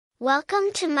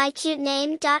Welcome to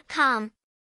mycutename.com.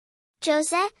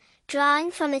 Josette, drawing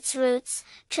from its roots,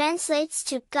 translates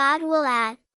to God will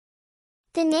add.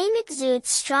 The name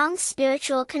exudes strong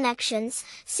spiritual connections,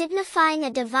 signifying a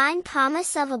divine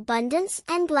promise of abundance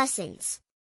and blessings.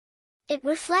 It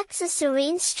reflects a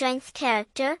serene strength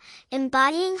character,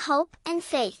 embodying hope and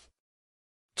faith.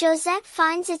 Josette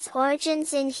finds its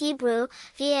origins in Hebrew,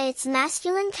 via its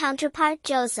masculine counterpart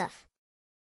Joseph.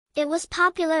 It was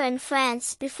popular in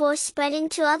France before spreading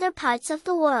to other parts of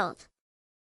the world.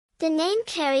 The name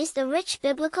carries the rich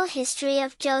biblical history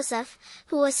of Joseph,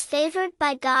 who was favored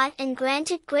by God and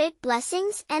granted great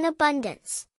blessings and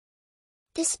abundance.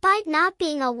 Despite not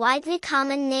being a widely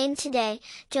common name today,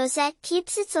 Josette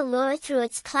keeps its allure through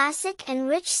its classic and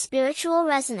rich spiritual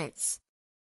resonance.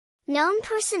 Known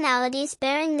personalities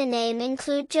bearing the name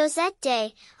include Josette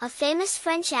Day, a famous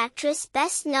French actress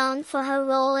best known for her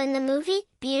role in the movie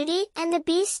Beauty and the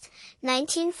Beast,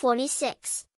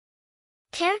 1946.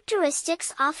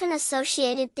 Characteristics often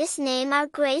associated with this name are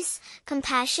grace,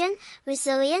 compassion,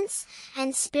 resilience,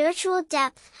 and spiritual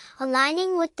depth,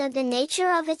 aligning with the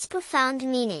nature of its profound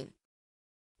meaning.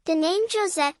 The name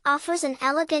Josette offers an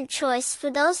elegant choice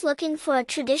for those looking for a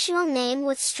traditional name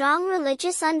with strong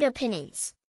religious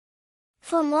underpinnings.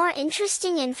 For more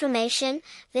interesting information,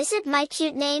 visit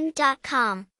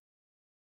mycutename.com.